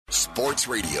Sports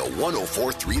Radio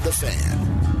 104.3 The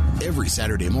Fan. Every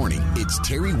Saturday morning, it's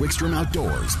Terry Wickstrom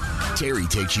Outdoors. Terry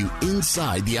takes you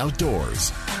inside the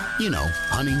outdoors. You know,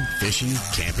 hunting, fishing,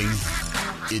 camping.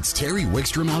 It's Terry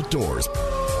Wickstrom Outdoors.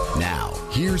 Now,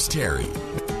 here's Terry.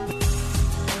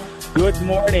 Good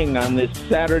morning on this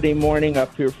Saturday morning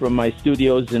up here from my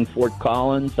studios in Fort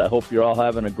Collins. I hope you're all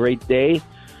having a great day.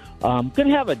 Going to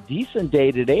have a decent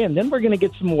day today, and then we're going to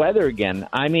get some weather again.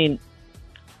 I mean,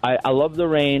 I love the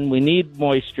rain. We need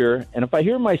moisture. And if I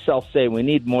hear myself say we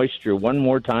need moisture one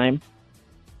more time,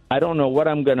 I don't know what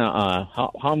I'm going to,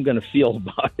 how I'm going to feel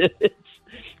about it.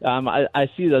 I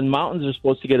see the mountains are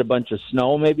supposed to get a bunch of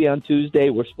snow maybe on Tuesday.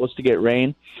 We're supposed to get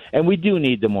rain, and we do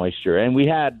need the moisture. And we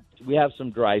have some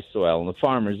dry soil, and the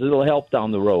farmers, it'll help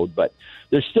down the road. But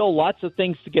there's still lots of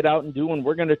things to get out and do, and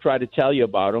we're going to try to tell you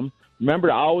about them. Remember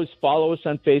to always follow us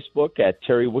on Facebook at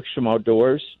Terry Wickstrom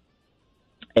Outdoors,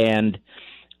 and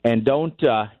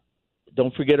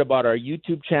don't forget about our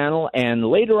YouTube channel. And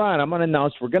later on, I'm going to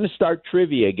announce we're going to start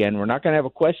trivia again. We're not going to have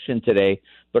a question today,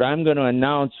 but I'm going to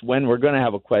announce when we're going to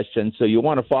have a question. So you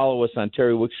want to follow us on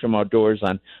Terry Wickstrom Outdoors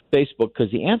on Facebook, because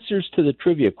the answers to the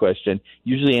trivia question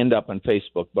usually end up on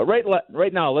Facebook. But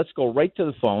right now, let's go right to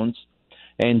the phones.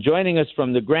 And joining us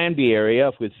from the Granby area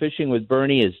with Fishing with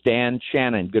Bernie is Dan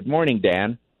Shannon. Good morning,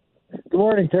 Dan. Good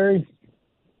morning, Terry.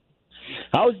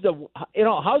 How's the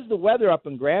weather up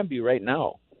in Granby right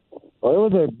now? Well,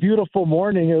 it was a beautiful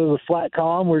morning. It was a flat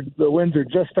calm where the winds are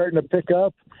just starting to pick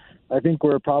up. I think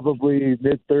we're probably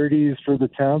mid-30s for the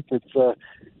temp. It's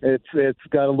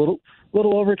got a little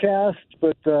overcast,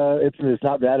 but it's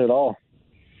not bad at all.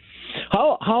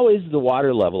 How is the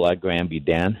water level at Granby,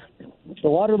 Dan? The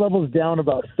water level is down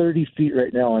about 30 feet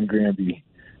right now on Granby,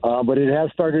 but it has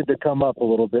started to come up a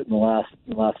little bit in the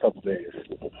last couple of days.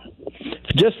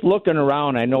 Just looking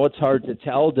around, I know it's hard to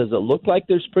tell. Does it look like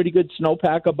there's pretty good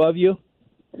snowpack above you?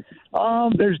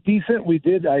 There's decent.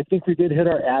 I think we did hit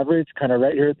our average kind of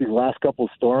right here at these last couple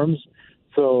of storms.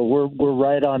 So we're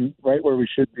right where we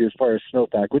should be as far as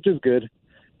snowpack, which is good.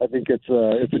 I think it's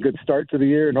a good start to the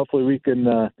year, and hopefully we can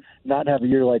not have a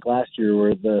year like last year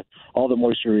where all the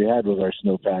moisture we had was our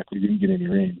snowpack. We didn't get any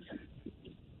rain.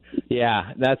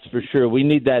 Yeah, that's for sure. We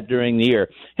need that during the year.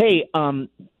 Hey,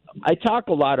 I talk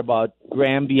a lot about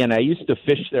Granby, and I used to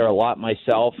fish there a lot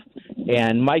myself.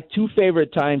 And my two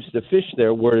favorite times to fish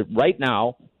there were right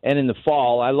now and in the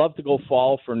fall. I love to go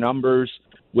fall for numbers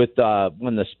with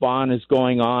when the spawn is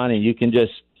going on, and you can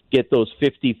just get those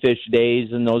 50 fish days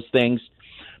and those things.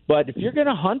 But if you're going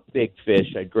to hunt big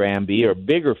fish at Granby or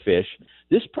bigger fish,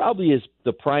 this probably is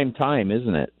the prime time,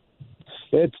 isn't it?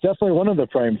 It's definitely one of the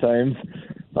prime times,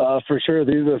 for sure.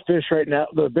 The fish right now,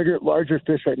 larger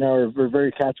fish right now are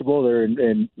very catchable. They're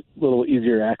in little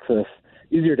easier to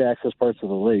access parts of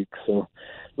the lake. So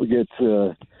we get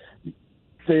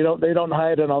they don't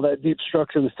hide in all that deep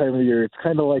structure this time of the year. It's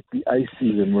kind of like the ice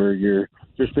season where you're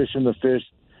fishing the fish.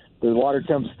 The water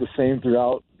temp's the same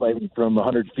throughout, like from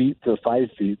 100 feet to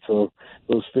 5 feet. So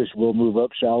those fish will move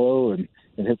up shallow and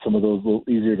hit some of those little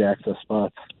easier to access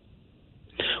spots.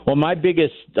 Well, my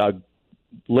biggest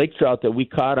lake trout that we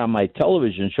caught on my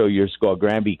television show years ago at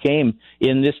Granby came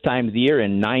in this time of the year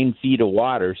in 9 feet of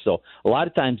water. So a lot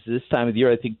of times this time of the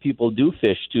year, I think people do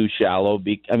fish too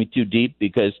deep,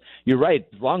 because you're right.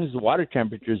 As long as the water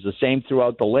temperature is the same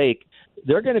throughout the lake,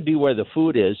 they're going to be where the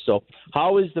food is. So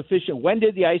how is the fishing? When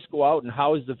did the ice go out, and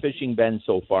how has the fishing been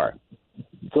so far?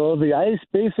 So the ice,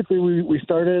 basically, we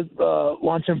started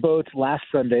launching boats last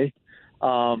Sunday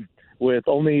with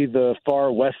only the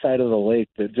far west side of the lake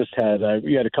that just had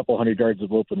we had a couple 100 yards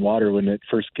of open water when it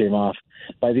first came off.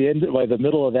 By the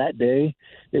middle of that day,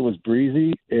 it was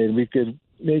breezy, and we could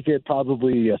make it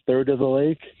probably a third of the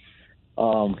lake.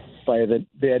 By the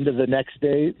end of the next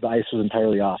day, the ice was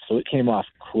entirely off, so it came off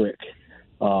quick.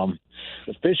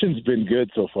 The fishing's been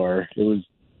good so far.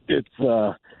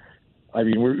 We're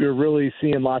really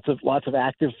seeing lots of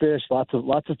active fish, lots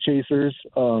of chasers,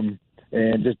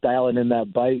 and just dialing in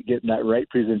that bite, getting that right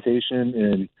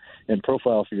presentation and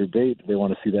profile for your bait. They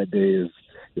want to see that day is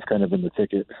kind of in the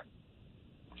ticket.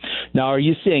 Now, are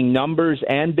you seeing numbers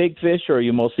and big fish, or are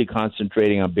you mostly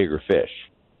concentrating on bigger fish?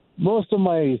 Most of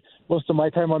my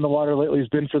time on the water lately has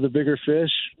been for the bigger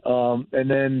fish, and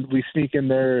then we sneak in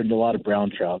there and a lot of brown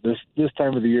trout. This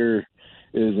time of the year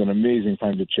is an amazing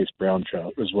time to chase brown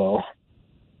trout as well.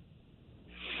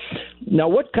 Now,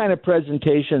 what kind of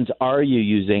presentations are you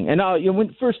using? And now,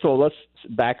 first of all, let's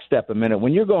backstep a minute.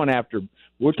 When you're going after,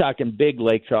 we're talking big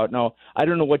lake trout. Now, I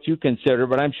don't know what you consider,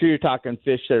 but I'm sure you're talking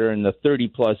fish that are in the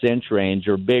 30-plus inch range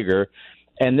or bigger.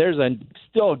 And there's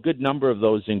still a good number of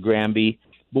those in Granby.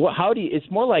 But how do you? It's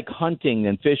more like hunting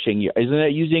than fishing. Isn't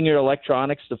it using your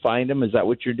electronics to find them? Is that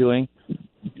what you're doing?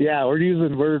 Yeah,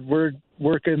 we're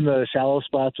working the shallow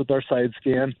spots with our side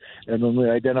scan, and when we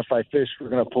identify fish, we're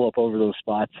going to pull up over those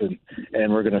spots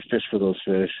and we're going to fish for those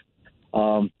fish.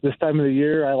 This time of the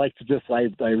year, I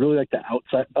really like to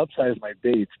upsize my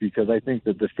baits, because I think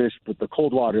that the fish with the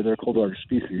cold water, they're cold water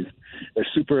species, they're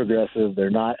super aggressive. They're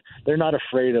not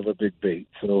afraid of a big bait.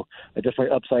 So I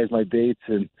definitely upsize my baits,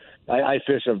 and I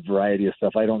fish a variety of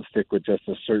stuff. I don't stick with just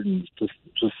a certain,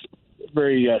 just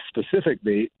very specific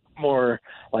bait. More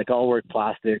like I'll work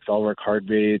plastics, I'll work hard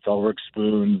baits, I'll work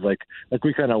spoons. Like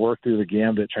we kind of work through the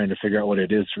gambit trying to figure out what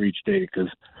it is for each day. Because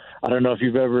I don't know if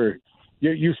you've ever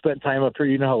you spent time up here.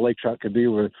 You know how lake trout can be,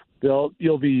 where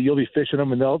you'll be fishing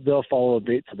them, and they'll follow a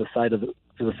bait to the side of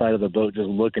the boat, just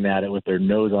looking at it with their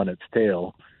nose on its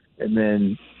tail, and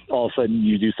then all of a sudden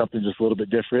you do something just a little bit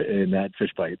different, and that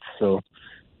fish bites. So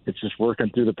it's just working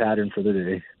through the pattern for the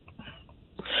day.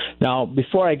 Now,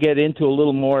 before I get into a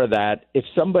little more of that, if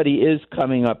somebody is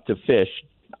coming up to fish,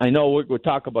 I know we'll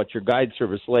talk about your guide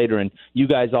service later, and you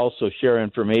guys also share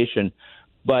information,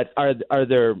 but are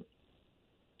there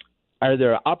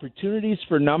opportunities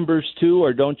for numbers too,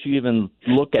 or don't you even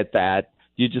look at that?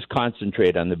 You just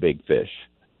concentrate on the big fish?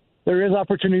 There is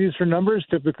opportunities for numbers.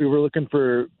 Typically, we're looking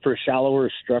for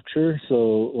shallower structure.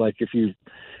 So, like if you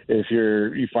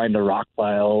find a rock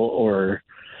pile, or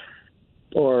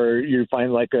you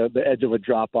find like the edge of a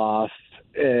drop off,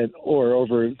 or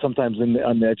over sometimes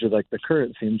on the edge of like the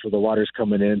current seams where the water's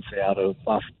coming in, say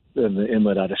off in the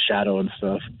inlet out of shadow and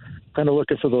stuff. Kind of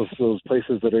looking for those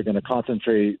places that are going to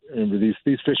concentrate. Remember, these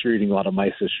fish are eating a lot of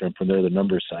mysis shrimp, and they're the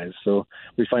number size. So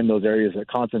we find those areas that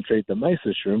concentrate the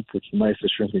mysis shrimp, which the mysis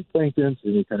shrimp eat plankton, so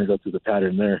we kind of go through the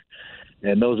pattern there.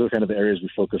 And those are kind of the areas we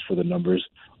focus for the numbers.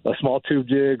 A small tube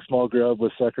jig, small grub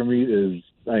with sucker meat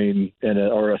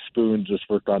or a spoon just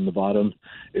worked on the bottom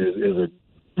is a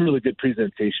really good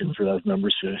presentation for those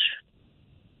numbers fish.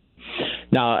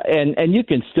 Now, and you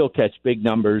can still catch big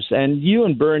numbers, and you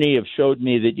and Bernie have showed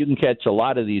me that you can catch a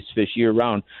lot of these fish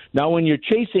year-round. Now, when you're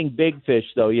chasing big fish,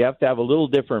 though, you have to have a little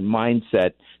different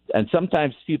mindset, and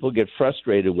sometimes people get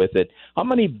frustrated with it. How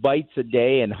many bites a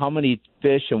day, and how many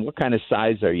fish, and what kind of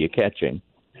size are you catching?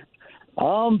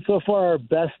 So far, our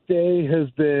best day has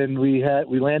been we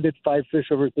landed 5 fish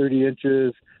over 30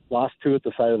 inches, lost 2 at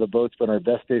the side of the boat. It's been our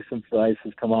best day since the ice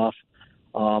has come off.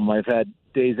 I've had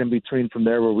days in between from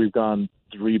there where we've gone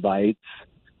 3 bites.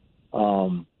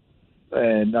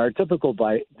 And our typical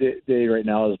bite day right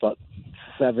now is about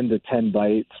 7 to 10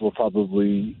 bites. We'll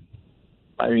probably,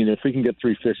 if we can get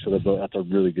 3 fish to the boat, that's a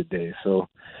really good day. So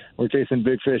we're chasing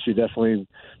big fish. The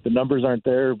numbers aren't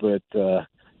there, but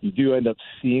you do end up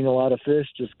seeing a lot of fish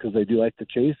just because they do like to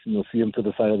chase, and you'll see them to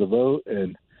the side of the boat.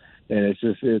 And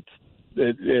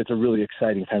it's a really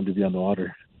exciting time to be on the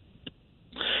water.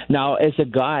 Now, as a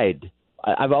guide,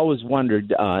 I've always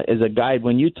wondered, as a guide,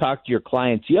 when you talk to your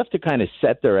clients, you have to kind of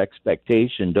set their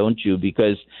expectation, don't you?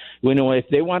 Because if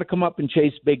they want to come up and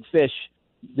chase big fish,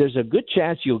 there's a good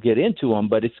chance you'll get into them,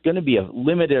 but it's going to be a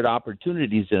limited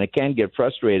opportunities, and it can get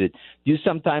frustrated. Do you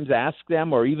sometimes ask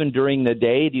them, or even during the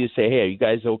day, do you say, hey, are you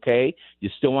guys okay? You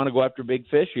still want to go after big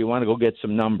fish, or you want to go get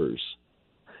some numbers?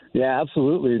 Yeah,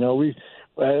 absolutely.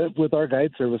 With our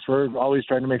guide service, we're always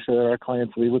trying to make sure that our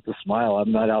clients leave with a smile.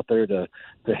 I'm not out there to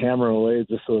hammer away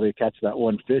just so they catch that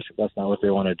one fish if that's not what they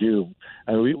want to do.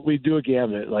 And we do a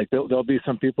gamut. Like there'll be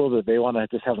some people that they want to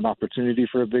just have an opportunity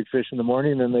for a big fish in the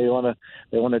morning, and they want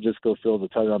to just go fill the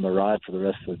tug on the rod for the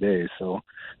rest of the day. So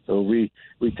we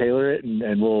tailor it,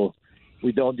 and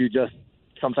we don't do just.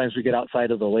 Sometimes we get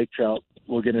outside of the lake trout.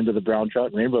 We'll get into the brown trout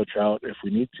and rainbow trout if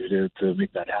we need to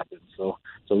make that happen. So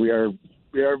we are.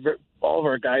 All of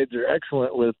our guides are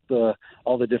excellent with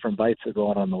all the different bites that go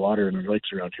on the water in the lakes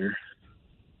around here.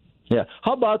 Yeah.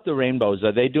 How about the rainbows?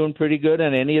 Are they doing pretty good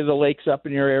on any of the lakes up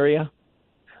in your area?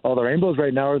 Oh, the rainbows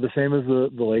right now are the same as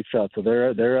the lake trout. So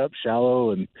they're up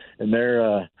shallow, and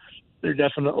they're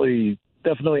definitely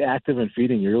active and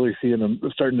feeding. You're really seeing them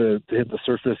starting to hit the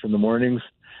surface in the mornings.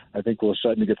 I think we're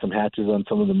starting to get some hatches on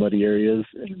some of the muddy areas,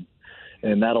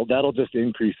 and that'll just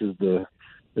increase as the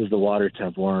water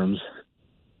temp warms.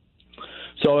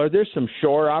 So are there some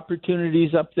shore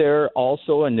opportunities up there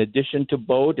also in addition to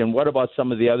boat? And what about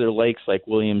some of the other lakes like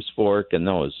Williams Fork and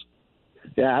those?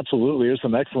 Yeah, absolutely. There's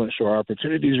some excellent shore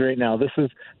opportunities right now. This is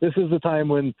the time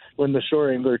when the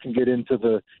shore angler can get into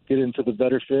the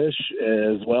better fish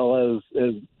as well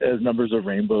as numbers of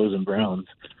rainbows and browns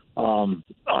on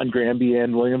Granby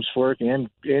and Williams Fork and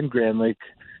Grand Lake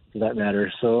for that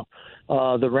matter. So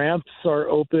the ramps are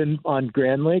open on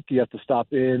Grand Lake. You have to stop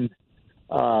in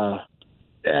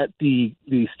at the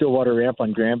Stillwater ramp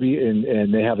on Granby,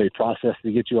 and they have a process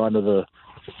to get you onto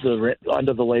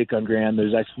the lake on Grand.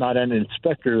 There's actually not an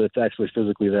inspector that's actually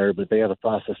physically there, but they have a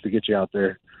process to get you out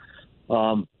there.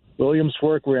 Williams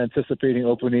Fork, we're anticipating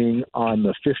opening on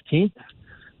the 15th,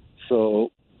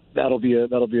 so that'll be a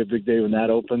big day when that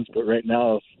opens. But right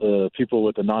now, people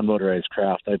with the non-motorized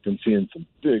craft, I've been seeing some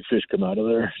big fish come out of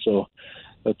there, so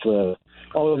that's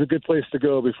always a good place to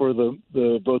go before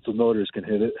the boats with motors can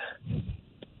hit it.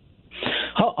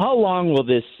 How long will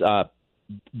this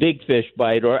big fish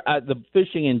bite, or the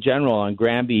fishing in general on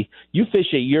Granby? You fish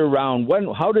it year round. When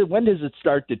does it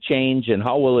start to change, and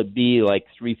how will it be like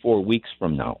 3-4 weeks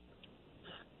from now?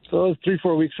 So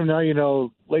 3-4 weeks from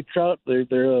now, lake trout,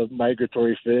 they're a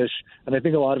migratory fish, and I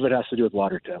think a lot of it has to do with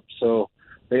water temp. So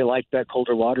they like that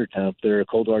colder water temp. They're a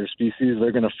cold water species.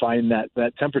 They're going to find that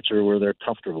temperature where they're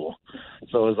comfortable.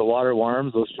 So as the water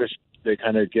warms, those fish, they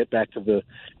kind of get back to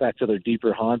their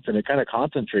deeper haunts, and it kind of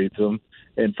concentrates them.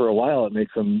 And for a while, it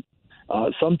makes them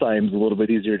sometimes a little bit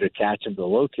easier to catch and to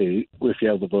locate if you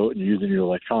have the boat and you're using your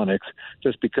electronics,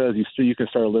 just because you can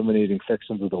start eliminating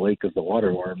sections of the lake as the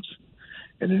water warms,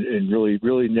 and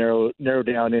really narrow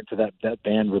down into that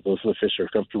band where those fish are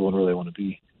comfortable and where they want to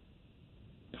be.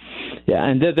 Yeah,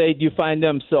 and do you find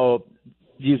them? So,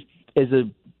 as the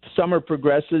summer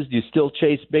progresses, do you still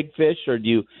chase big fish, or do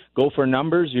you go for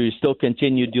numbers, or you still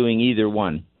continue doing either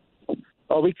one?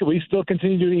 Oh, we still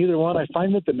continue doing either one. I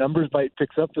find that the numbers bite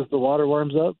picks up as the water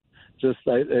warms up.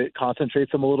 It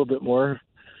concentrates them a little bit more,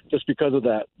 just because of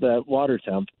that water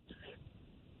temp.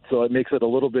 So it makes it a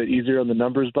little bit easier on the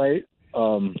numbers bite.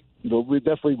 But we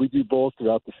do both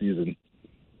throughout the season.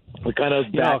 We kind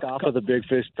of back off of the big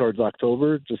fish towards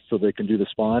October, just so they can do the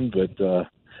spawn. But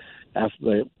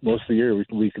after most of the year,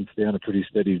 we can stay on a pretty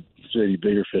steady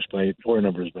bigger fish bite or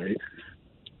numbers bite.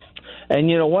 And,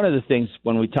 one of the things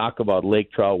when we talk about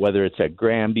lake trout, whether it's at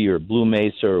Granby or Blue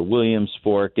Mesa or Williams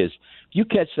Fork, is if you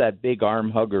catch that big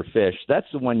arm hugger fish, that's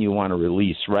the one you want to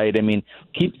release, right? I mean,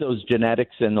 keep those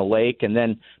genetics in the lake,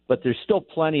 but there's still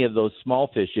plenty of those small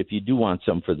fish if you do want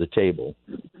some for the table.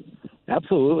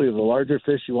 Absolutely. The larger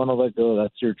fish you want to let go,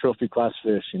 that's your trophy class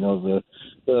fish.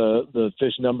 The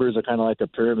fish numbers are kind of like a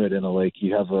pyramid in a lake.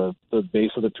 You have the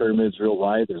base of the pyramid is real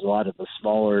wide. There's a lot of the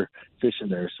smaller fish in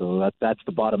there. So that's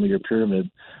the bottom of your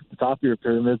pyramid. The top of your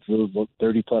pyramid is those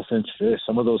 30-plus inch fish.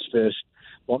 Some of those fish,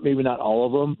 well, maybe not all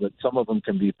of them, but some of them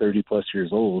can be 30-plus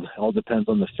years old. It all depends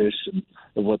on the fish and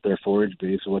what their forage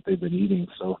base or what they've been eating.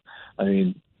 So,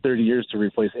 30 years to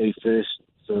replace a fish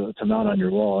to mount on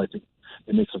your wall, I think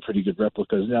it makes some pretty good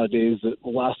replicas. Nowadays, it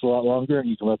will last a lot longer, and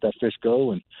you can let that fish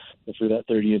go. And if you're that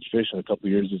 30-inch fish in a couple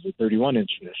of years is a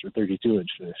 31-inch fish or 32-inch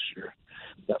fish, or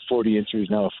that 40-inch is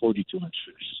now a 42-inch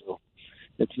fish. So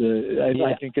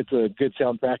I think it's a good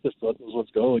sound practice to let those ones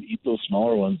go and eat those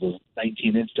smaller ones, those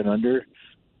 19-inch and under.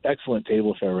 Excellent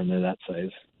table fare when they're that size.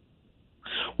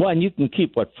 Well, and you can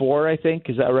keep, 4, I think?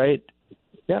 Is that right?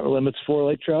 Yeah, our limit's 4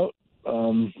 lake trout.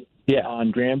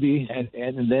 On Granby,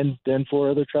 and then 4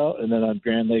 other trout, and then on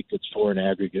Grand Lake it's 4 in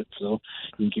aggregate. So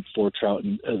you can keep 4 trout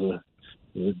as a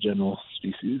general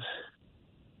species.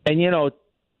 And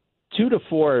 2 to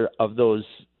 4 of those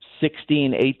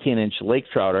 16, 18-inch lake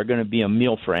trout are going to be a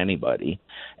meal for anybody,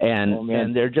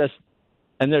 and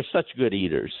they're such good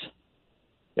eaters.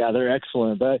 Yeah, they're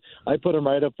excellent. But I put them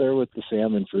right up there with the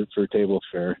salmon for table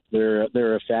fare.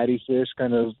 They're a fatty fish,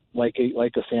 kind of like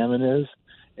a salmon is.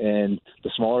 And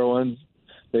the smaller ones,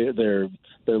 they're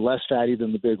less fatty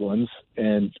than the big ones,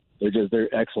 and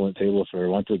they're excellent table fare.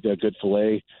 Want a good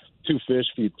fillet, 2 fish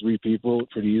feed 3 people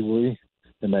pretty easily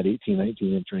in that 18,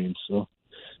 19-inch range. So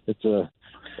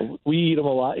we eat them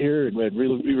a lot here, and we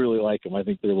really like them. I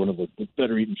think they're one of the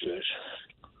better eating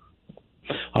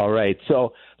fish. All right.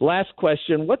 So last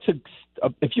question: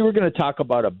 if you were going to talk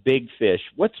about a big fish,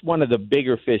 what's one of the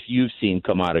bigger fish you've seen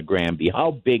come out of Granby?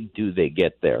 How big do they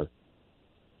get there?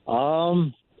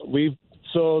 Through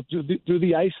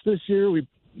the ice this year,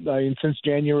 since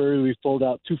January, we've pulled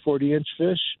out 2 40-inch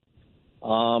fish.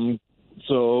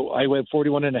 So I went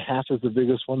 41.5 is the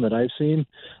biggest one that I've seen.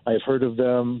 I've heard of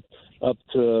them up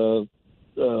to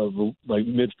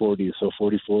mid 40s, so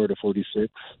 44 to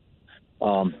 46.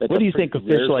 What do you think a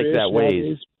fish like that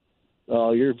weighs?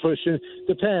 You're pushing.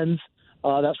 Depends.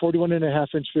 That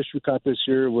 41.5-inch fish we caught this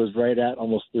year was right at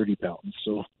almost 30 pounds.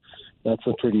 So that's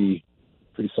a pretty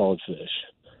solid fish.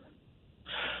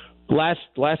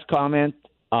 Last comment.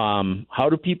 How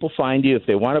do people find you if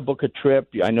they want to book a trip?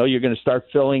 I know you're going to start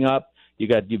filling up.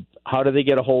 How do they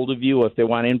get a hold of you if they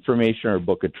want information or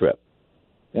book a trip?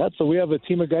 Yeah, so we have a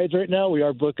team of guides right now. We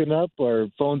are booking up. Our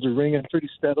phones are ringing pretty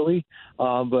steadily,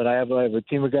 but I have a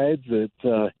team of guides that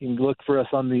you can look for us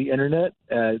on the internet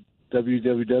at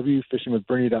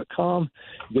www.fishingwithbernie.com.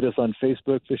 Get us on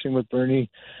Facebook, Fishing with Bernie,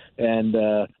 and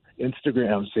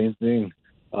Instagram, same thing.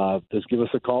 Just give us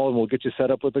a call and we'll get you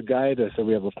set up with a guide. So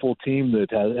we have a full team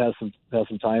that has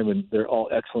some time, and they're all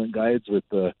excellent guides with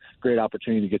a great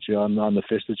opportunity to get you on the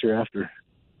fish that you're after.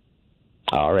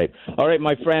 All right,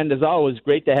 my friend. As always,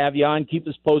 great to have you on. Keep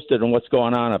us posted on what's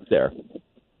going on up there.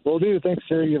 Will do. Thanks,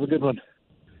 Terry. You have a good one.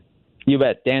 You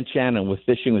bet. Dan Shannon with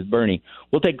Fishing with Bernie.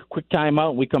 We'll take a quick time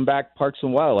out. When we come back, Parks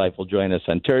and Wildlife will join us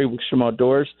on Terry Wickstrom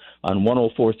Outdoors on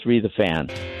 104.3 The Fan.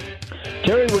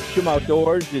 Terry Wickstrom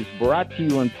Outdoors is brought to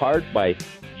you in part by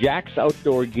Jack's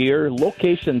Outdoor Gear.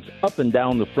 Locations up and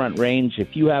down the Front Range.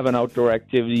 If you have an outdoor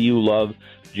activity you love,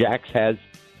 Jack's has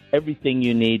everything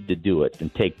you need to do it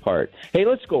and take part. Hey,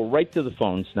 let's go right to the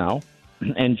phones now.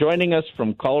 And joining us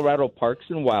from Colorado Parks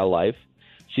and Wildlife,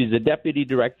 she's the deputy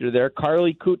director there,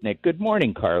 Carly Kutnick. Good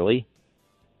morning, Carly.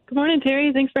 Good morning,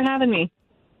 Terry. Thanks for having me.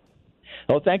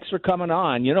 Well, thanks for coming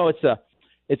on. You know,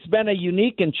 it's been a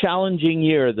unique and challenging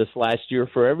year this last year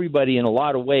for everybody in a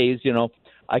lot of ways. You know,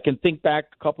 I can think back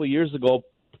a couple of years ago,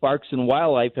 Parks and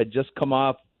Wildlife had just come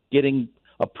off getting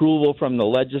approval from the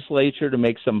legislature to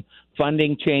make some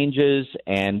funding changes,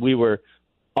 and we were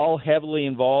all heavily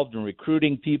involved in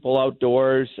recruiting people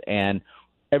outdoors, and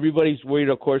everybody's worried,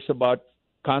 of course, about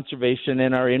conservation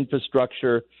in our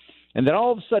infrastructure. And then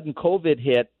all of a sudden COVID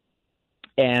hit,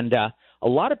 and a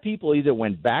lot of people either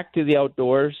went back to the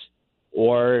outdoors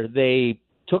or they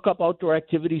took up outdoor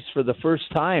activities for the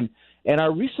first time, and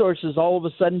our resources all of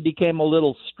a sudden became a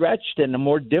little stretched and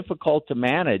more difficult to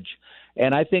manage.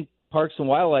 And I think Parks and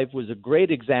Wildlife was a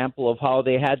great example of how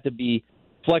they had to be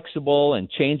flexible and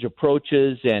change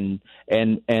approaches and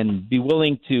be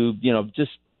willing to, you know,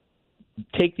 just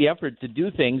take the effort to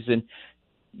do things. And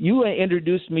you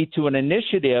introduced me to an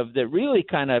initiative that really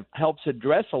kind of helps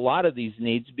address a lot of these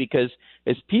needs, because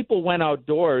as people went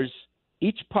outdoors,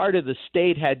 each part of the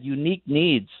state had unique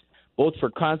needs, both for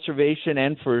conservation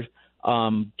and for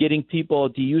getting people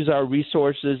to use our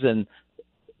resources and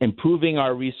improving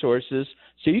our resources.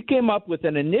 So you came up with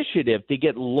an initiative to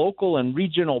get local and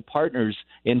regional partners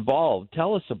involved.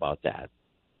 Tell us about that.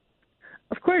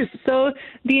 Of course. So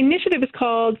the initiative is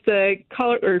called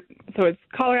it's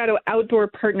Colorado Outdoor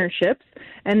Partnerships,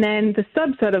 and then the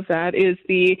subset of that is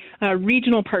the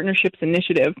Regional Partnerships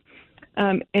Initiative.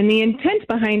 And the intent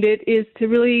behind it is to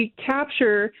really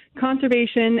capture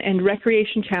conservation and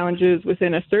recreation challenges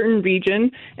within a certain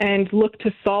region and look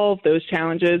to solve those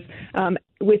challenges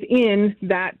within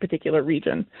that particular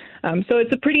region. So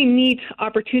it's a pretty neat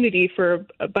opportunity for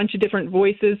a bunch of different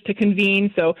voices to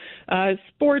convene. So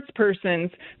sports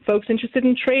persons, folks interested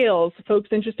in trails, folks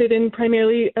interested in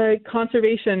primarily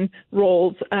conservation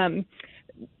roles,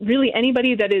 really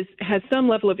anybody that has some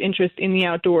level of interest in the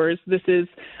outdoors. This is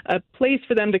a place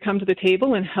for them to come to the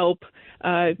table and help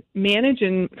manage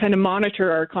and kind of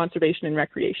monitor our conservation and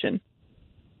recreation.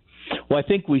 Well, I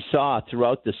think we saw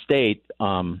throughout the state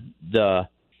the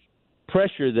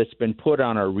pressure that's been put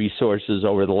on our resources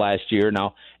over the last year.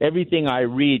 Now, everything I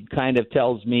read kind of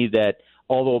tells me that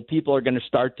although people are going to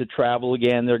start to travel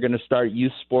again, they're going to start,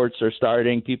 youth sports are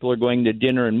starting, people are going to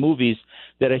dinner and movies,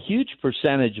 that a huge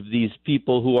percentage of these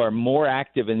people who are more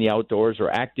active in the outdoors or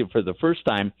active for the first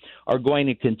time are going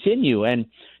to continue. And,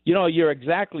 you know, you're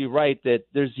exactly right that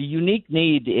there's a unique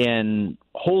need in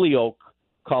Holyoke,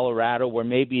 Colorado, where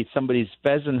maybe somebody's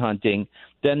pheasant hunting,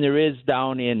 than there is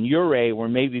down in Ouray, where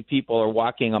maybe people are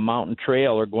walking a mountain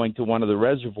trail or going to one of the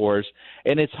reservoirs.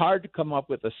 And it's hard to come up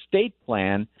with a state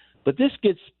plan. But this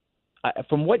gets,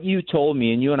 from what you told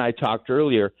me, and you and I talked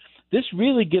earlier, this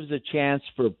really gives a chance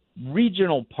for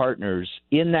regional partners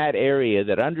in that area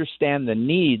that understand the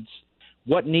needs,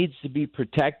 what needs to be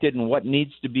protected and what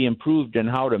needs to be improved and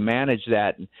how to manage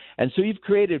that. And so you've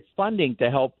created funding to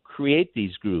help create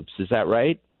these groups. Is that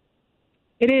right?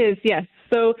 It is, yes.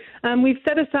 So we've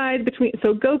set aside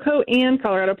GOCO and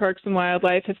Colorado Parks and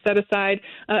Wildlife have set aside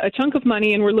a chunk of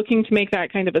money, and we're looking to make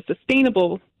that kind of a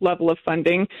sustainable level of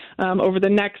funding over the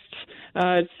next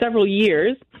several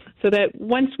years, so that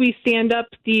once we stand up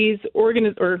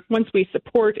once we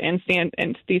support and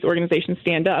these organizations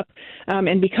stand up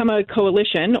and become a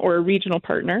coalition or a regional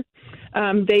partner,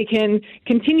 they can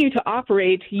continue to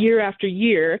operate year after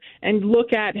year and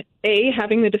look at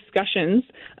having the discussions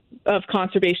of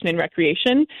conservation and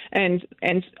recreation and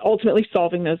ultimately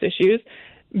solving those issues.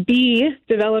 B,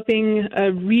 developing a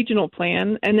regional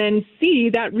plan, and then C,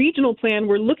 that regional plan,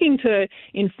 we're looking to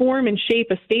inform and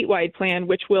shape a statewide plan,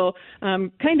 which will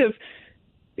kind of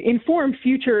inform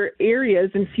future areas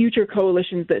and future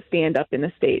coalitions that stand up in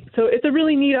the state. So it's a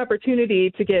really neat opportunity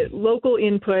to get local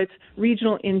input,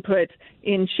 regional input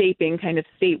in shaping kind of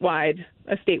a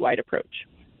statewide approach.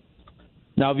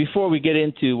 Now, before we get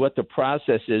into what the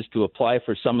process is to apply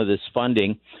for some of this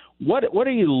funding, what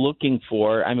are you looking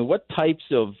for? I mean, what types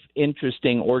of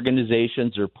interesting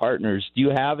organizations or partners? Do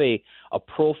you have a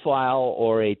profile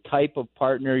or a type of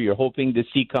partner you're hoping to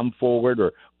see come forward,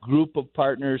 or group of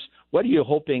partners? What are you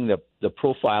hoping the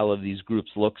profile of these groups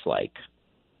looks like?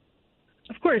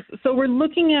 Of course. So we're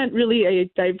looking at really a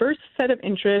diverse set of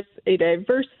interests, a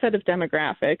diverse set of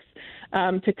demographics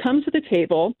to come to the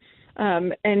table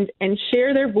and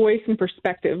share their voice and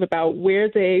perspective about where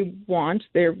they want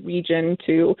their region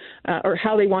to, or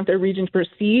how they want their region to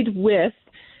proceed with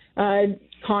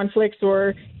conflicts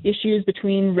or issues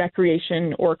between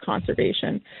recreation or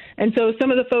conservation. And so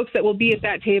some of the folks that will be at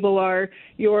that table are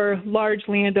your large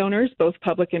landowners, both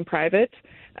public and private,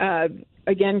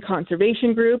 again,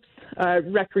 conservation groups,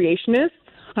 recreationists,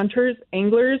 hunters,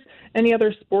 anglers, any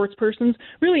other sports persons,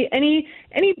 really any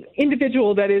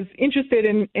individual that is interested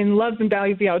in loves and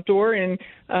values the outdoor and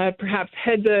perhaps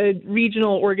heads a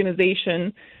regional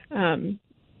organization and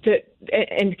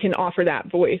can offer that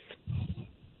voice.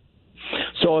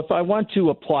 So if I want to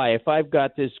apply, if I've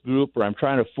got this group or I'm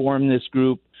trying to form this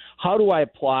group, how do I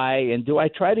apply? And do I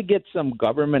try to get some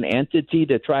government entity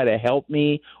to try to help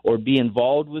me or be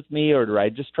involved with me, or do I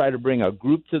just try to bring a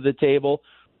group to the table?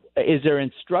 Is there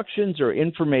instructions or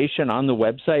information on the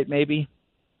website maybe?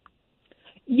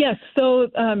 Yes. So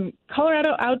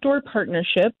Colorado Outdoor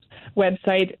Partnership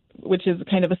website, which is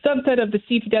kind of a subset of the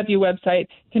CPW website,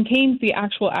 contains the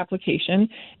actual application.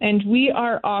 And we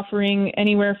are offering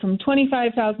anywhere from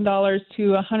 $25,000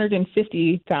 to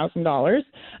 $150,000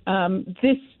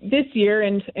 this year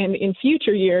and in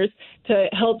future years to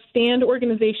help stand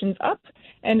organizations up,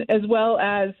 and as well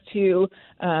as to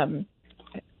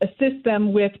assist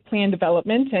them with plan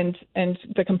development and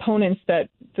the components that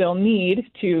they'll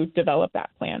need to develop that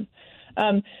plan.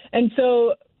 And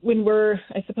so when we're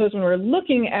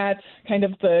looking at kind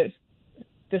of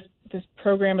this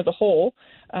program as a whole,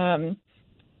 again,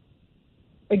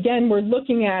 we're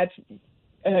looking at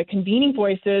convening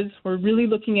voices, we're really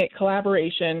looking at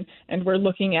collaboration, and we're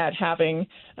looking at having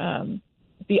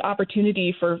the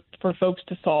opportunity for folks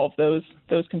to solve those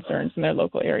concerns in their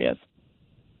local areas.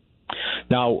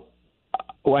 Now,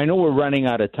 I know we're running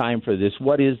out of time for this.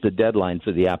 What is the deadline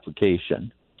for the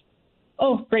application?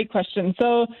 Oh, great question.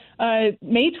 So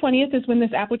May 20th is when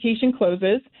this application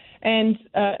closes. And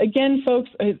again, folks,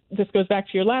 this goes back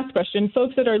to your last question.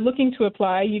 Folks that are looking to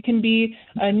apply, you can be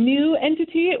a new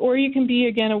entity or you can be,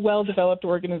 again, a well-developed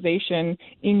organization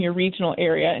in your regional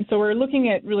area. And so we're looking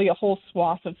at really a whole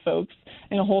swath of folks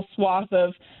and a whole swath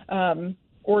of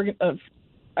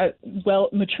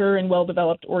mature and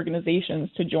well-developed organizations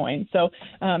to join. So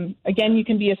again, you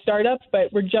can be a startup,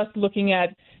 but we're just looking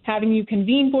at having you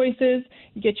convene voices,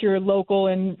 get your local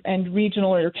and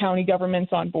regional or your county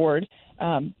governments on board,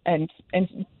 and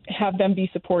have them be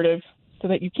supportive so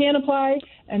that you can apply.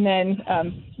 And then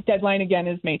deadline again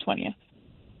is May 20th.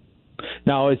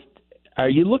 Now, are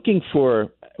you looking for,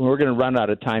 we're going to run out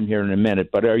of time here in a minute,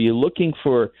 but are you looking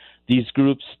for these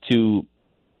groups to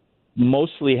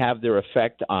mostly have their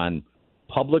effect on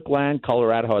public land?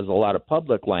 Colorado has a lot of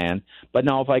public land, but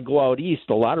now if I go out east,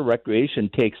 a lot of recreation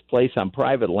takes place on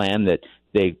private land that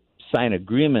they sign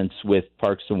agreements with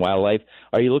Parks and Wildlife.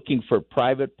 Are you looking for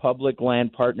private-public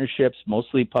land partnerships,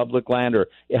 mostly public land, or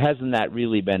hasn't that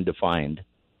really been defined?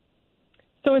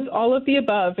 So it's all of the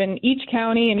above, and each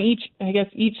county and each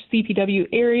CPW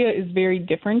area is very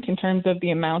different in terms of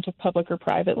the amount of public or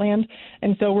private land.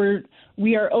 And so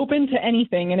we are open to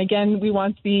anything. And again, we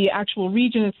want the actual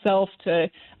region itself to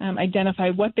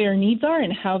identify what their needs are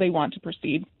and how they want to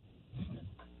proceed.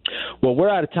 Well, we're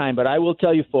out of time, but I will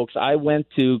tell you, folks, I went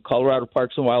to Colorado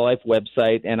Parks and Wildlife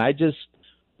website, and I just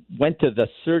went to the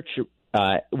search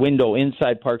window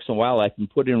inside Parks and Wildlife and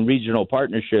put in regional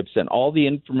partnerships, and all the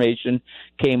information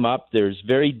came up. There's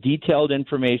very detailed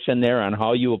information there on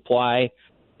how you apply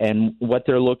and what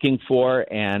they're looking for.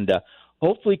 And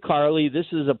hopefully, Carly, this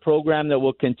is a program that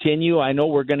will continue. I know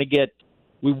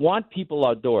we want people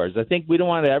outdoors. I think we don't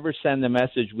want to ever send the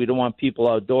message we don't want people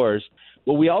outdoors,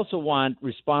 but we also want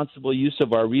responsible use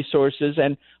of our resources.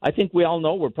 And I think we all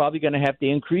know we're probably going to have to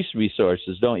increase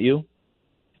resources, don't you?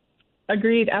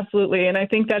 Agreed, absolutely. And I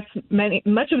think that's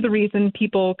much of the reason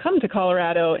people come to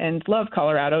Colorado and love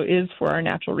Colorado is for our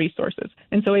natural resources.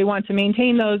 And so we want to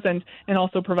maintain those and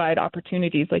also provide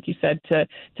opportunities, like you said,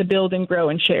 to build and grow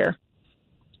and share.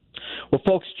 Well,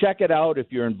 folks, check it out. If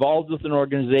you're involved with an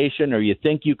organization or you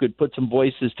think you could put some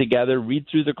voices together, read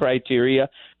through the criteria.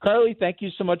 Carly, thank you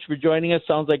so much for joining us.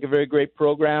 Sounds like a very great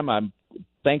program.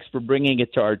 Thanks for bringing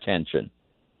it to our attention.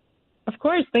 Of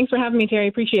course. Thanks for having me, Terry.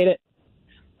 Appreciate it.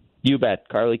 You bet.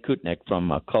 Carly Kutnick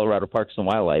from Colorado Parks and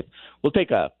Wildlife. We'll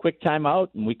take a quick time out,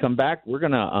 and we come back. We're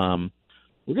gonna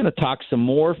talk some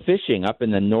more fishing up in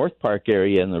the North Park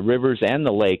area and the rivers and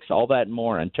the lakes, all that and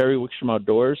more on Terry Wickstrom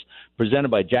Outdoors,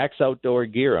 presented by Jack's Outdoor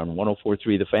Gear on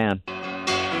 104.3 The Fan.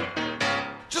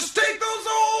 Just take those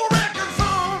old records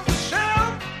off the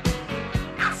shelf.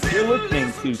 You're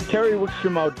listening to Terry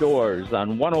Wickstrom Outdoors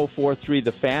on 104.3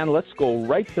 The Fan. Let's go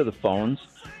right to the phones.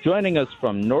 Joining us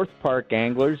from North Park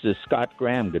Anglers is Scott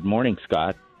Graham. Good morning,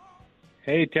 Scott.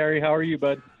 Hey, Terry. How are you,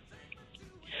 bud?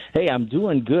 Hey, I'm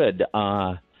doing good.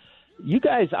 You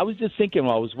guys, I was just thinking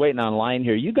while I was waiting online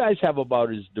here, you guys have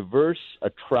about as diverse a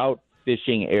trout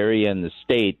fishing area in the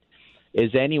state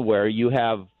as anywhere. You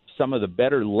have some of the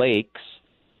better lakes.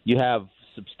 You have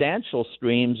substantial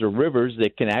streams or rivers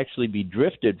that can actually be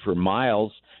drifted for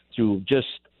miles through just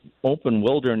open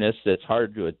wilderness that's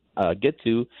hard to get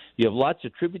to. You have lots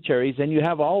of tributaries, and you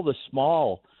have all the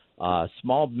small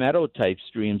meadow-type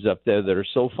streams up there that are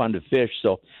so fun to fish.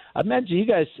 So I imagine you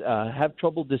guys have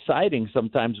trouble deciding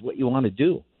sometimes what you want to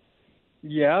do.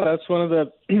 Yeah, that's one of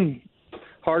the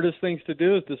hardest things to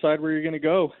do is decide where you're going to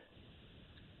go.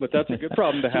 But that's a good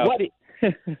problem to have.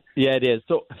 Yeah, it is.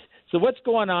 So what's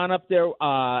going on up there?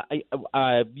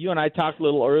 You and I talked a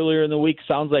little earlier in the week.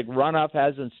 Sounds like runoff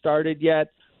hasn't started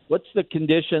yet. What's the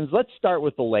conditions? Let's start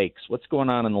with the lakes. What's going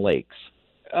on in the lakes?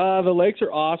 The lakes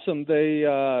are awesome. They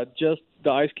the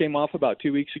ice came off about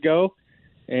 2 weeks ago,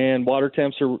 and water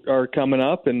temps are coming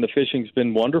up, and the fishing's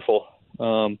been wonderful.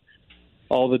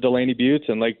 All the Delaney Buttes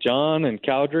and Lake John and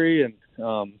Cowdrey and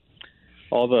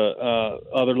all the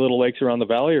other little lakes around the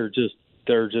valley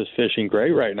they're just fishing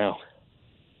great right now.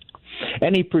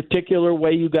 Any particular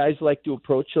way you guys like to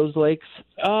approach those lakes?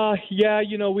 Yeah,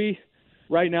 we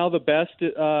right now the best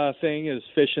thing is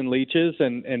fishing leeches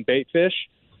and bait fish.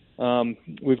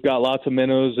 We've got lots of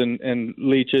minnows and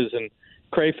leeches and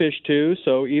crayfish too.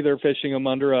 So either fishing them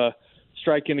under a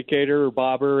strike indicator or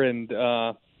bobber and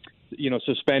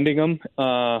suspending them,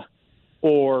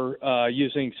 or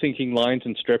using sinking lines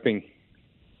and stripping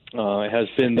has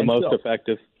been the most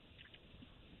effective.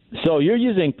 So you're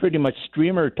using pretty much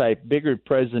streamer-type, bigger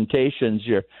presentations,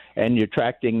 you're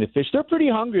attracting the fish. They're pretty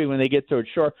hungry when they get to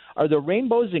shore. Are the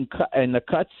rainbows and the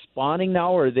cuts spawning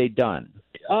now, or are they done?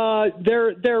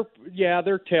 They're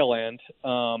tail end.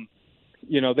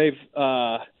 They've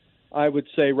I would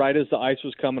say right as the ice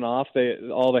was coming off,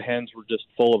 all the hens were just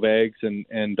full of eggs, and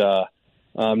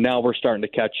now we're starting to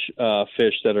catch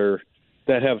fish that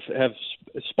have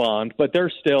spawned, but they're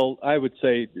still, I would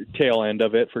say, tail end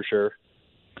of it for sure.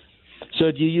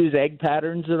 So do you use egg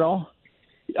patterns at all?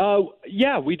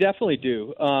 Yeah, we definitely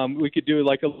do. We could do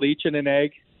like a leech and an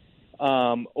egg,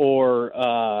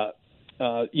 or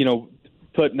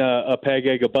putting a peg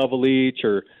egg above a leech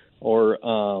or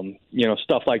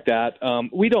stuff like that.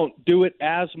 We don't do it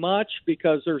as much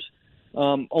because there's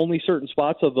only certain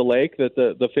spots of the lake that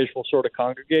the fish will sort of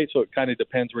congregate, so it kind of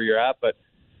depends where you're at. But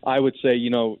I would say,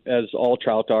 as all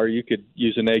trout are, you could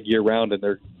use an egg year-round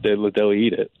and they'll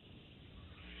eat it.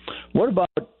 What about,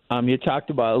 you talked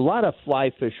about a lot of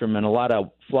fly fishermen, a lot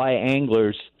of fly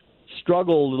anglers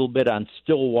struggle a little bit on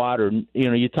still water.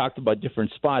 You talked about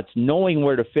different spots, knowing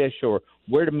where to fish or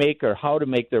where to make or how to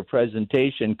make their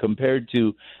presentation compared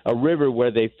to a river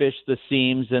where they fish the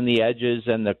seams and the edges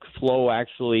and the flow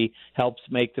actually helps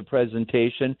make the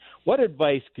presentation. What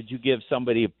advice could you give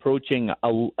somebody approaching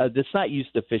that's not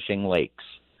used to fishing lakes?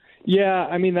 Yeah,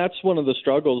 I mean, that's one of the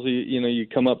struggles. You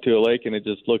come up to a lake and it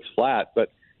just looks flat,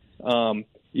 but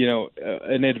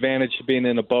an advantage to being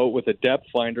in a boat with a depth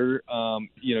finder,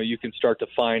 you can start to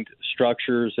find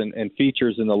structures and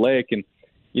features in the lake. And,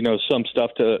 some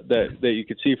stuff that you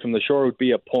could see from the shore would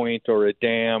be a point or a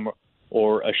dam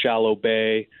or a shallow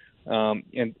bay,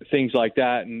 and things like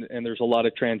that. And there's a lot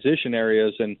of transition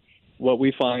areas. And what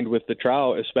we find with the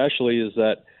trout especially is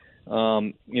that,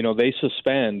 they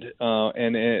suspend,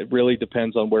 and it really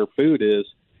depends on where food is.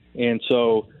 And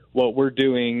so what we're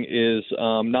doing is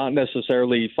not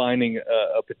necessarily finding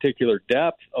a particular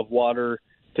depth of water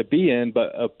to be in,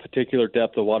 but a particular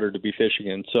depth of water to be fishing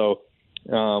in. So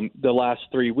the last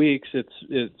 3 weeks,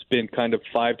 it's been kind of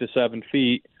 5 to 7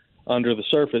 feet under the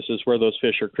surface is where those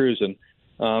fish are cruising,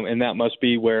 and that must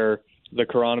be where the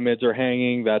chironomids are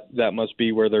hanging. That must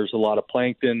be where there's a lot of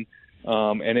plankton,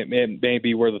 and it may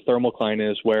be where the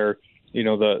thermocline is, where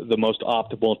the most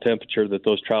optimal temperature that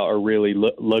those trout are really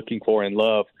looking for and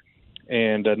love.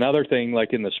 And another thing,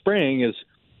 like in the spring, is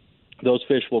those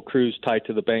fish will cruise tight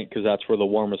to the bank because that's where the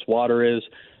warmest water is.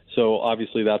 So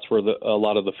obviously that's where a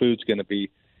lot of the food's going to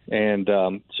be. And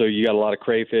so you got a lot of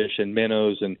crayfish and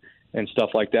minnows and stuff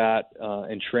like that,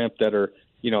 and shrimp that are,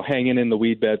 hanging in the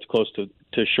weed beds close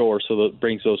to shore. So that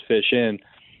brings those fish in.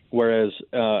 Whereas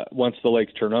once the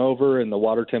lakes turn over and the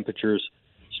water temperatures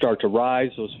start to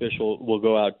rise, those fish will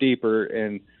go out deeper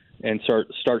and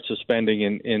start suspending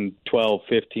in 12,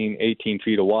 15, 18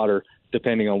 feet of water,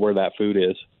 depending on where that food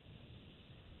is.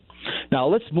 Now,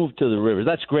 let's move to the rivers.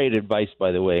 That's great advice,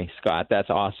 by the way, Scott. That's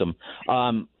awesome.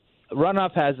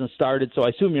 Runoff hasn't started, so I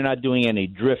assume you're not doing any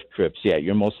drift trips yet.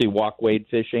 You're mostly walk-wade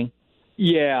fishing?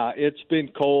 Yeah, it's been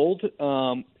cold,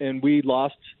 and we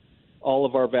lost all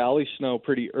of our valley snow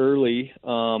pretty early.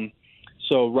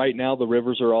 So right now the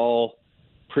rivers are all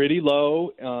pretty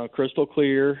low, crystal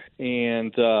clear,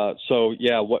 and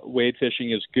wade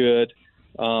fishing is good.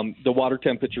 The water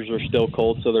temperatures are still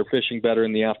cold, so they're fishing better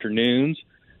in the afternoons.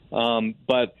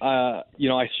 But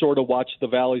I sort of watch the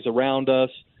valleys around us,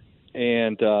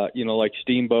 and, like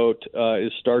Steamboat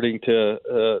is starting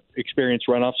to experience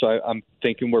runoff, so I'm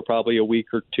thinking we're probably a week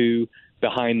or two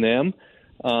behind them,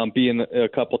 being a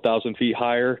couple thousand feet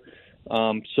higher.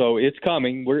 So it's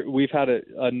coming. We've had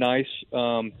a nice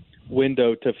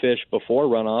window to fish before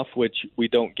runoff, which we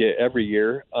don't get every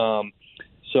year.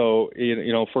 So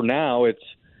for now,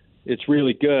 it's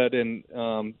really good, and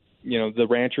the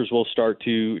ranchers will start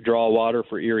to draw water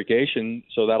for irrigation,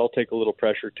 so that'll take a little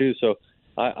pressure too. So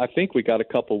I think we got a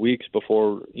couple weeks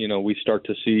before we start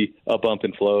to see a bump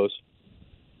in flows.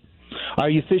 Are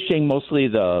you fishing mostly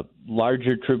the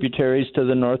larger tributaries to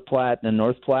the North Platte and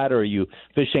North Platte, or are you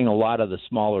fishing a lot of the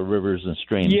smaller rivers and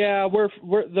streams? Yeah, we're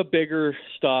the bigger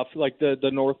stuff, like the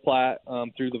North Platte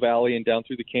through the valley and down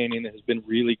through the canyon has been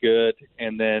really good,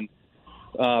 and then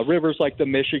rivers like the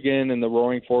Michigan and the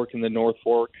Roaring Fork and the North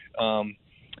Fork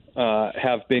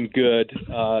have been good.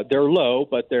 They're low,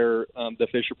 but they're the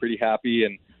fish are pretty happy,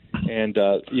 and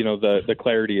the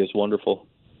clarity is wonderful.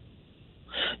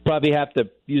 Probably have to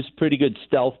use pretty good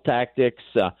stealth tactics.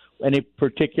 Any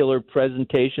particular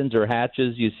presentations or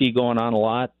hatches you see going on a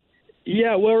lot?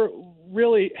 Yeah, we're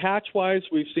really hatch-wise,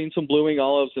 we've seen some blueing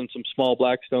olives and some small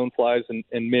black stoneflies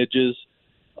and midges.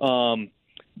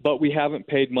 But we haven't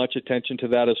paid much attention to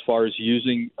that as far as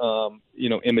using,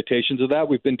 imitations of that.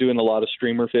 We've been doing a lot of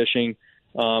streamer fishing,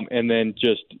 and then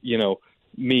just,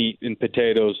 meat and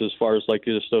potatoes as far as like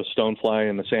just those stonefly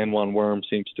and the San Juan worm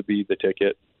seems to be the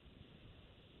ticket.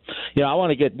 I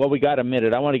want to get, we got a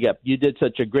minute. You did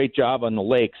such a great job on the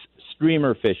lakes,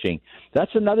 streamer fishing.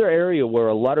 That's another area where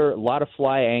a lot of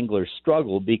fly anglers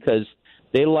struggle because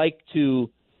they like to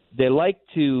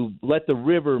let the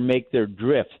river make their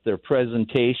drift, their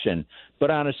presentation.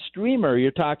 But on a streamer,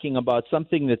 you're talking about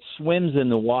something that swims in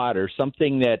the water,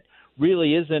 something that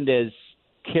really isn't as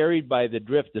carried by the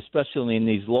drift, especially in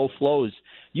these low flows.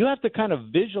 You have to kind of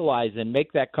visualize and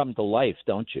make that come to life,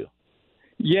 don't you?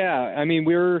 Yeah, I mean,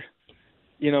 when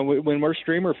we're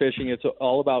streamer fishing, it's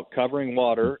all about covering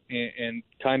water and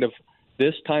kind of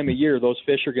this time of year, those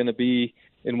fish are going to be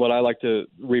in what I like to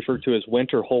refer to as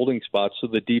winter holding spots, so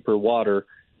the deeper water.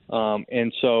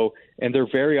 And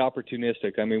they're very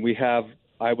opportunistic. I mean, we have,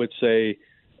 I would say,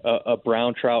 a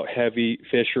brown trout heavy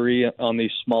fishery on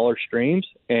these smaller streams,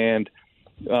 and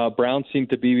browns seem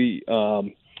to be,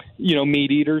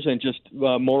 meat eaters and just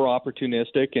more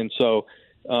opportunistic. And so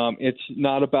it's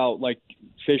not about like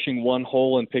fishing one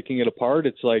hole and picking it apart.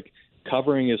 It's like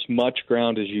covering as much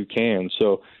ground as you can.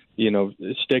 So,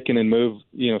 stick and move,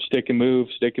 stick and move,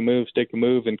 stick and move, stick and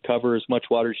move, and cover as much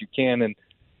water as you can. And,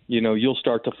 you'll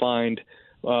start to find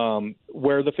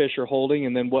where the fish are holding,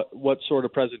 and then what sort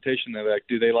of presentation they like.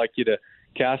 Do they like you to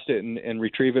cast it and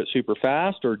retrieve it super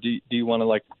fast, or do you want to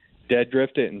like dead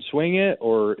drift it and swing it,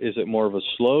 or is it more of a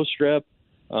slow strip?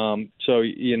 So,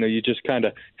 you just kind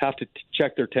of have to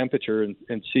check their temperature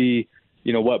and see,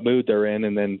 what mood they're in,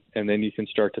 and then you can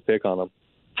start to pick on them.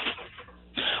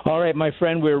 All right, my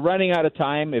friend, we're running out of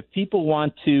time. If people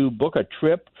want to book a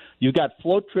trip, you got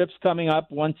float trips coming up.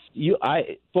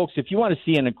 Folks, if you want to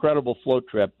see an incredible float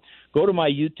trip, go to my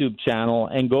YouTube channel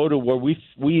and go to where we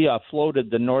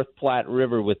floated the North Platte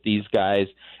River with these guys,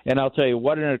 and I'll tell you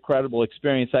what an incredible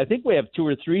experience. I think we have 2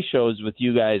 or 3 shows with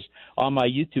you guys on my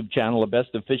YouTube channel, The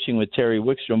Best of Fishing with Terry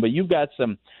Wickstrom, but you've got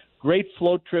some great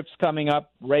float trips coming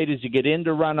up right as you get into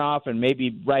runoff and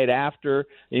maybe right after.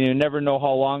 You never know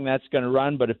how long that's going to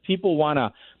run, but if people want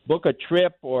to book a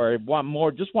trip or want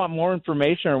more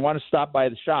information or want to stop by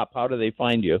the shop, how do they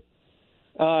find you?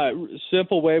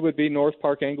 Simple way would be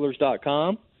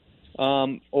northparkanglers.com.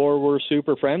 or we're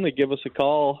super friendly, give us a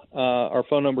call. Our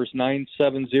phone number is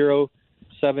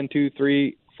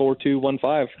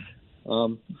 970-723-4215.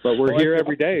 But we're here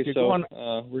every day, so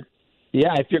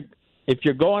if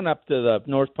you're going up to the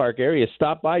North Park area,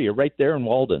 stop by. You're right there in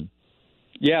Walden.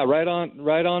 Yeah, right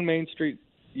on Main Street.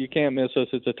 You can't miss us.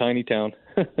 It's a tiny town.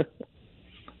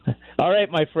 All right,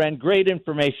 my friend. Great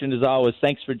information as always.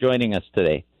 Thanks for joining us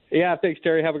today. Yeah, thanks,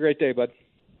 Terry. Have a great day, bud.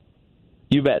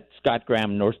 You bet. Scott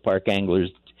Graham, North Park Anglers.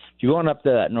 If you're going up to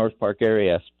that North Park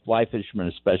area, fly fishermen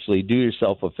especially, do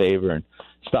yourself a favor and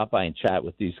stop by and chat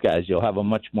with these guys. You'll have a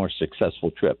much more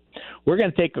successful trip. We're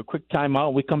going to take a quick time out.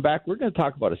 When we come back, we're going to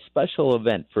talk about a special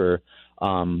event for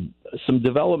some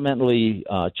developmentally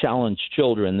challenged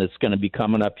children that's going to be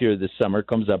coming up here this summer. It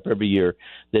comes up every year.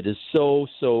 That is so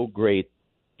great.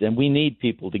 And we need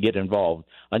people to get involved.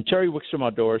 On Terry Wickstrom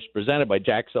Outdoors, presented by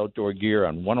Jack's Outdoor Gear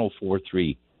on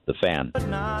 104.3 The Fan.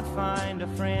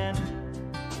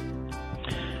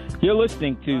 You're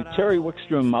listening to Terry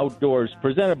Wickstrom Outdoors,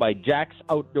 presented by Jack's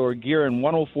Outdoor Gear and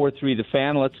 104.3 The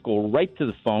Fan. Let's go right to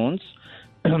the phones.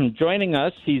 Joining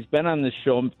us, he's been on this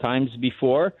show times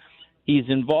before. He's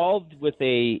involved with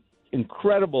a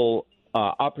incredible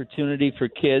opportunity for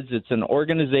kids. It's an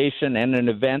organization and an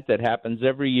event that happens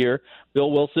every year.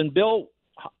 Bill Wilson. Bill,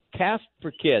 Cast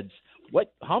for Kids.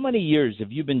 How many years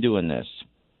have you been doing this?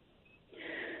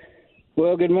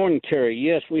 Well, good morning, Terry.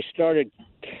 Yes, we started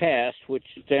CAST, which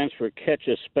stands for Catch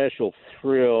a Special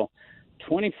Thrill,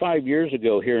 25 years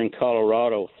ago here in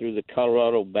Colorado through the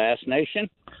Colorado Bass Nation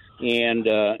and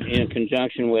in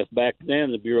conjunction with, back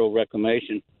then, the Bureau of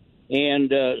Reclamation.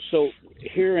 And so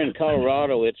here in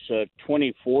Colorado, it's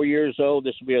 24 years old.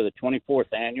 This will be the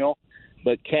 24th annual.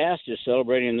 But CAST is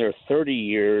celebrating their 30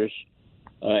 years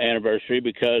anniversary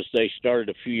because they started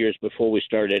a few years before we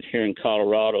started here in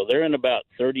Colorado. They're in about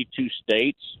 32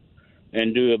 states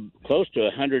and do close to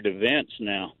 100 events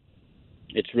now.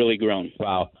 It's really grown.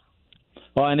 Wow.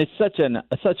 Well, and it's such an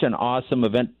awesome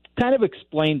event. Kind of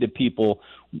explain to people,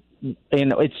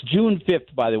 it's June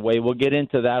 5th, by the way. We'll get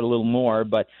into that a little more,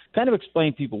 but kind of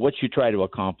explain to people what you try to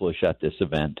accomplish at this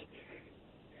event.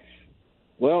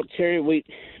 Well, Terry,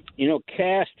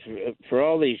 CAST for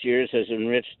all these years has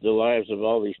enriched the lives of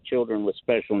all these children with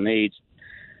special needs.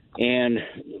 And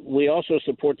we also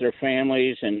support their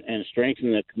families and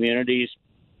strengthen the communities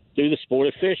through the sport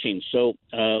of fishing. So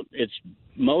it's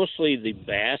mostly the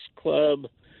Bass Club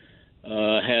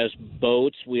has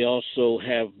boats. We also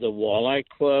have the Walleye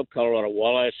Club. Colorado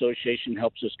Walleye Association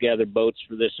helps us gather boats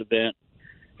for this event.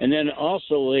 And then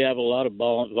also we have a lot of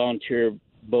volunteer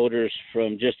boaters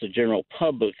from just the general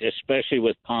public, especially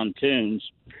with pontoons.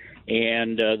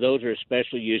 And those are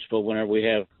especially useful whenever we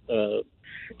have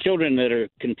children that are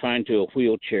confined to a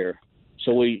wheelchair.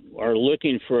 So we are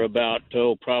looking for about,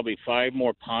 probably 5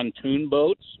 more pontoon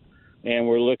boats. And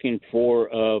we're looking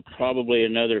for probably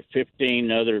another 15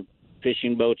 other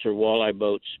fishing boats or walleye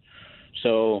boats.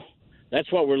 So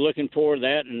that's what we're looking for,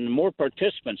 that and more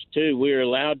participants, too. We are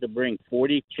allowed to bring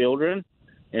 40 children,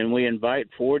 and we invite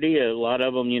 40. A lot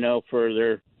of them,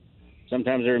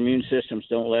 sometimes their immune systems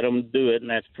don't let them do it,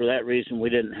 and that's for that reason we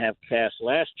didn't have CAST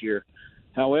last year.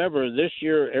 However, this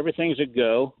year, everything's a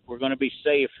go. We're going to be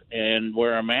safe and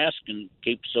wear our mask and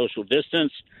keep social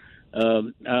distance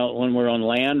out when we're on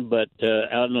land, but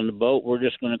out on the boat, we're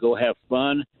just going to go have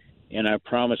fun. And I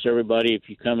promise everybody, if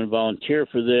you come and volunteer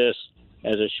for this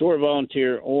as a shore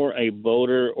volunteer or a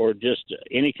boater or just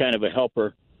any kind of a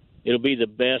helper, it'll be the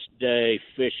best day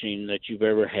fishing that you've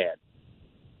ever had.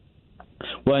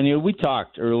 Well, we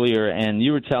talked earlier, and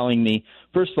you were telling me,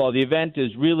 first of all, the event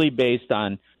is really based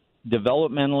on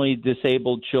developmentally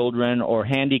disabled children or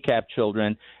handicapped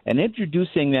children and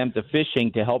introducing them to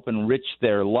fishing to help enrich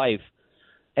their life.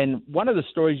 And one of the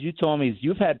stories you told me is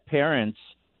you've had parents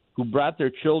who brought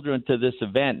their children to this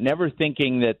event, never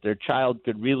thinking that their child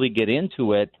could really get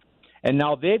into it. And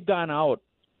now they've gone out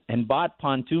and bought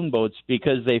pontoon boats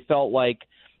because they felt like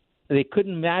they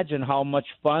couldn't imagine how much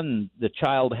fun the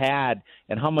child had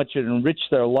and how much it enriched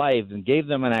their life and gave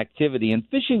them an activity. And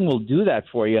fishing will do that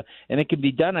for you, and it can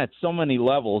be done at so many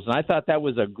levels. And I thought that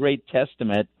was a great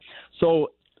testament.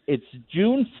 So it's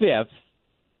June 5th,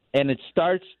 and it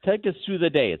starts, take us through the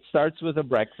day. It starts with a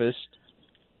breakfast.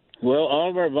 Well, all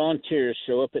of our volunteers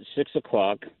show up at 6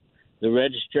 o'clock. The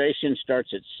registration starts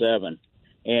at 7.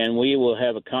 And we will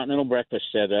have a continental breakfast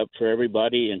set up for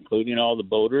everybody, including all the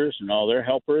boaters and all their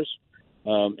helpers,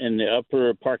 in the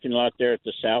upper parking lot there at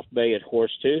the South Bay at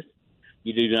Horsetooth.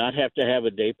 You do not have to have a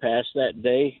day pass that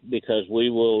day because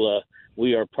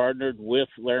we are partnered with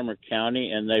Larimer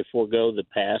County, and they forego the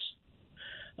pass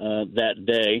that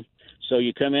day. So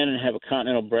you come in and have a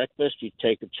continental breakfast. You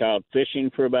take a child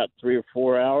fishing for about 3 or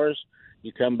 4 hours.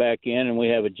 You come back in, and we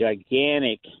have a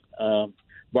gigantic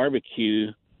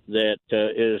barbecue that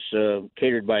is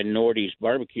catered by Nordy's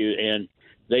Barbecue, and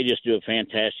they just do a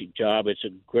fantastic job. It's a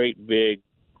great big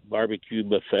barbecue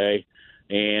buffet,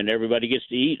 and everybody gets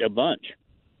to eat a bunch.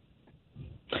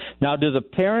 Now, does a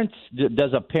parent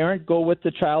go with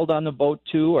the child on the boat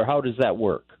too, or how does that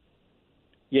work?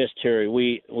 Yes, Terry,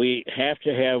 we have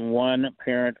to have one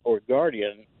parent or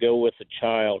guardian go with the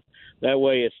child. That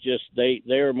way it's just they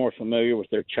are more familiar with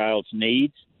their child's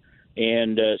needs,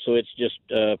 and so it's just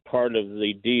part of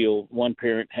the deal. One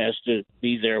parent has to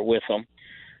be there with them.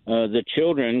 The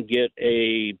children get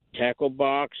a tackle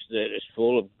box that is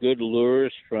full of good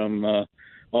lures from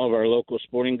all of our local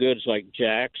sporting goods like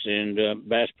Jack's and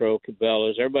Bass Pro,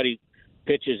 Cabela's. Everybody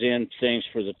pitches in things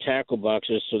for the tackle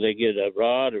boxes, so they get a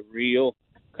rod, a reel,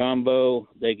 combo.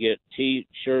 They get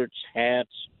T-shirts,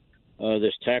 hats.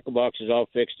 This tackle box is all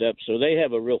fixed up, so they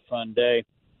have a real fun day.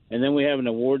 And then we have an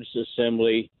awards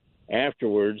assembly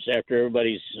afterwards. After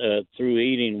everybody's through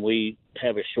eating, we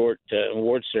have a short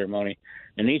award ceremony,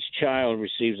 and each child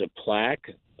receives a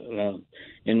plaque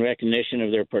in recognition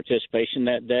of their participation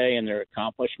that day and their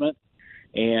accomplishment.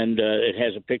 And it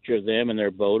has a picture of them and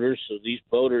their boaters. So these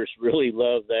boaters really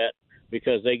love that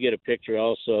because they get a picture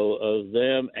also of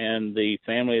them and the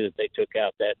family that they took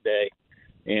out that day.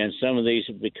 And some of these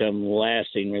have become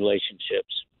lasting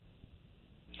relationships.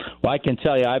 Well, I can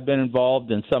tell you, I've been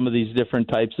involved in some of these different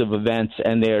types of events,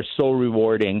 and they are so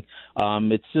rewarding.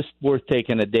 It's just worth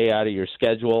taking a day out of your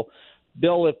schedule.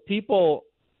 Bill, if people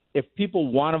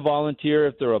want to volunteer,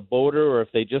 if they're a boater or if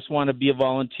they just want to be a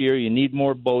volunteer, you need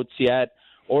more boats yet,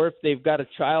 or if they've got a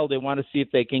child, they want to see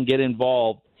if they can get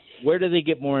involved, where do they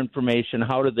get more information?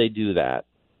 How do they do that?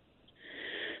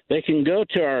 They can go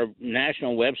to our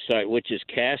national website, which is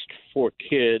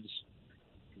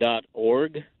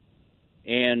castforkids.org,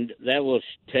 and that will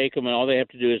take them, and all they have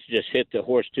to do is just hit the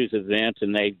Horsetooth event,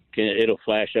 and it'll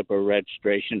flash up a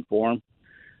registration form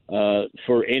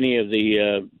for any of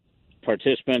the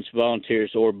participants,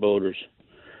 volunteers, or boaters.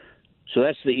 So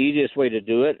that's the easiest way to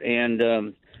do it,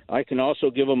 and I can also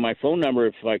give them my phone number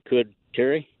if I could,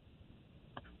 Terry.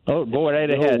 Oh, go right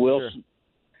ahead.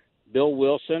 Bill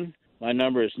Wilson. My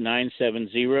number is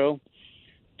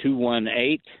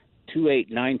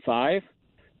 970-218-2895,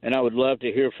 and I would love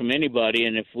to hear from anybody.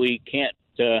 And if we can't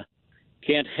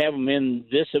have them in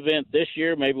this event this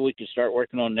year, maybe we can start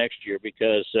working on next year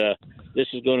because this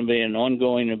is going to be an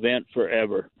ongoing event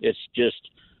forever. It's just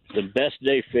the best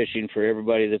day fishing for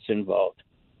everybody that's involved.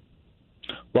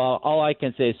 Well, all I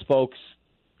can say is, folks,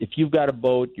 if you've got a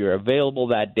boat, you're available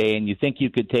that day, and you think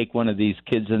you could take one of these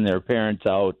kids and their parents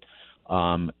out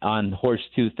on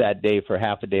Horsetooth that day for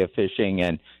half a day of fishing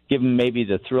and give them maybe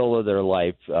the thrill of their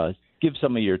life, give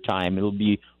some of your time. It'll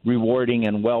be rewarding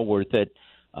and well worth it.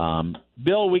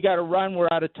 Bill, we got to run. We're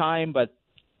out of time, but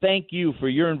thank you for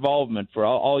your involvement, for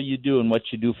all you do and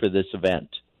what you do for this event.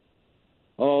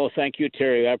 Oh, thank you,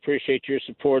 Terry. I appreciate your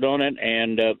support on it,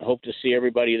 and hope to see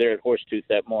everybody there at Horsetooth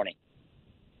that morning.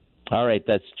 All right,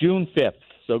 that's June 5th.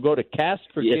 So go to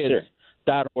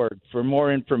castforkids.org for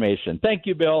more information. Thank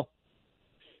you, Bill.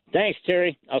 Thanks,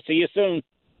 Terry. I'll see you soon.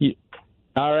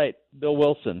 All right, Bill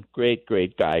Wilson, great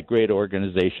guy, great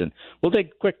organization. We'll take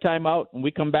a quick time out. When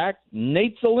we come back,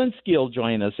 Nate Zielinski will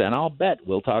join us, and I'll bet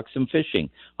we'll talk some fishing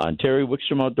on Terry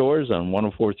Wickstrom Outdoors on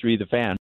 104.3 The Fan.